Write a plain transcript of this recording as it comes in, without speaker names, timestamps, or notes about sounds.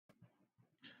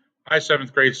Hi,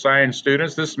 seventh grade science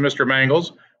students. This is Mr.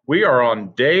 Mangles. We are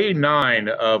on day 9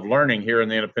 of learning here in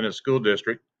the Independent School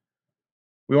District.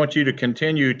 We want you to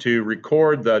continue to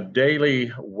record the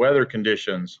daily weather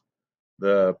conditions,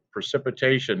 the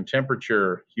precipitation,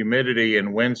 temperature, humidity,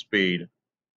 and wind speed.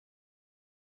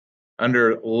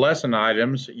 Under lesson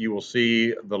items, you will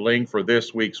see the link for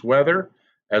this week's weather,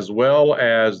 as well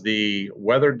as the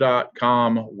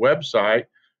weather.com website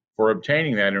for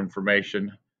obtaining that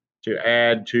information to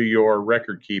add to your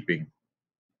record keeping.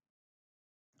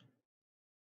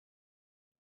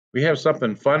 We have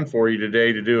something fun for you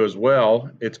today to do as well.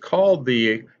 It's called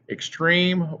the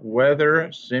Extreme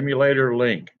Weather Simulator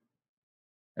link.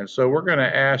 And so we're going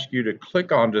to ask you to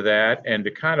click onto that and to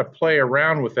kind of play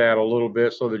around with that a little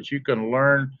bit so that you can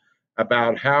learn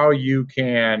about how you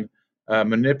can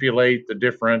manipulate the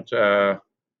different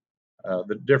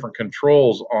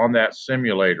controls on that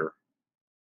simulator.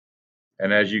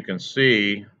 And as you can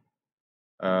see,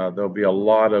 there'll be a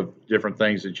lot of different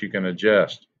things that you can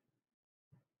adjust.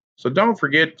 So don't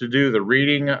forget to do the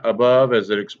reading above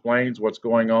as it explains what's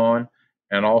going on,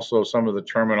 and also some of the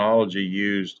terminology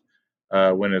used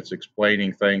when it's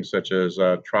explaining things such as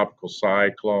tropical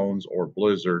cyclones or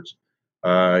blizzards.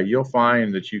 You'll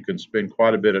find that you can spend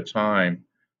quite a bit of time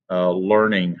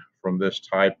learning from this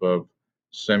type of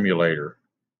simulator.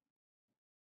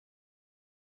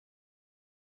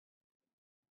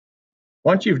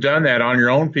 Once you've done that on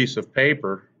your own piece of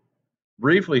paper,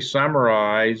 briefly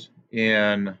summarize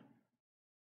in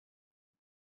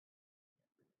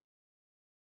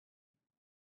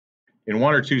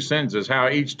one or two sentences how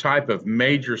each type of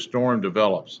major storm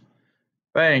develops.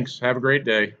 Thanks. Have a great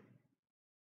day.